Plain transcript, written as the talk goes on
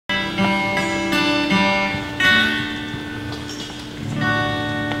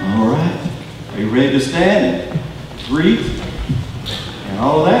ready to stand and greet and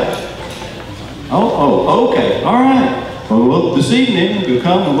all of that? Oh, okay, all right. Well, this evening we'll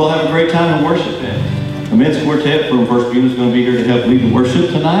come and we'll have a great time in worship. And the men's quartet from First Unit is going to be here to help lead the worship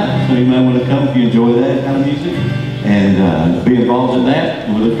tonight. So you might want to come if you enjoy that kind of music and be involved in that.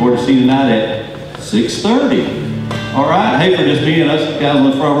 And we look forward to seeing you tonight at 6:30. All right. Hey, for just being us guys on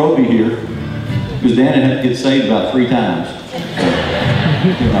the front row be here, because Dan had to get saved about 3 times.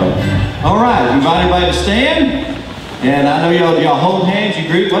 All right. Invite everybody to stand. And I know y'all hold hands, you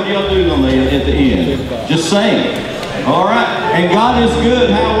greet. What do y'all do at the end? Just sing. All right. And God is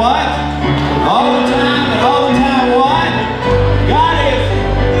good. How what? All the time. And all the time what? God is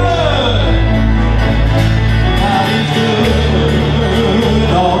good. God is good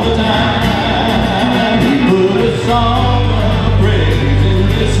all the time. He put a song of praise in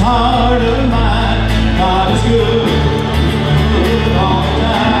this heart of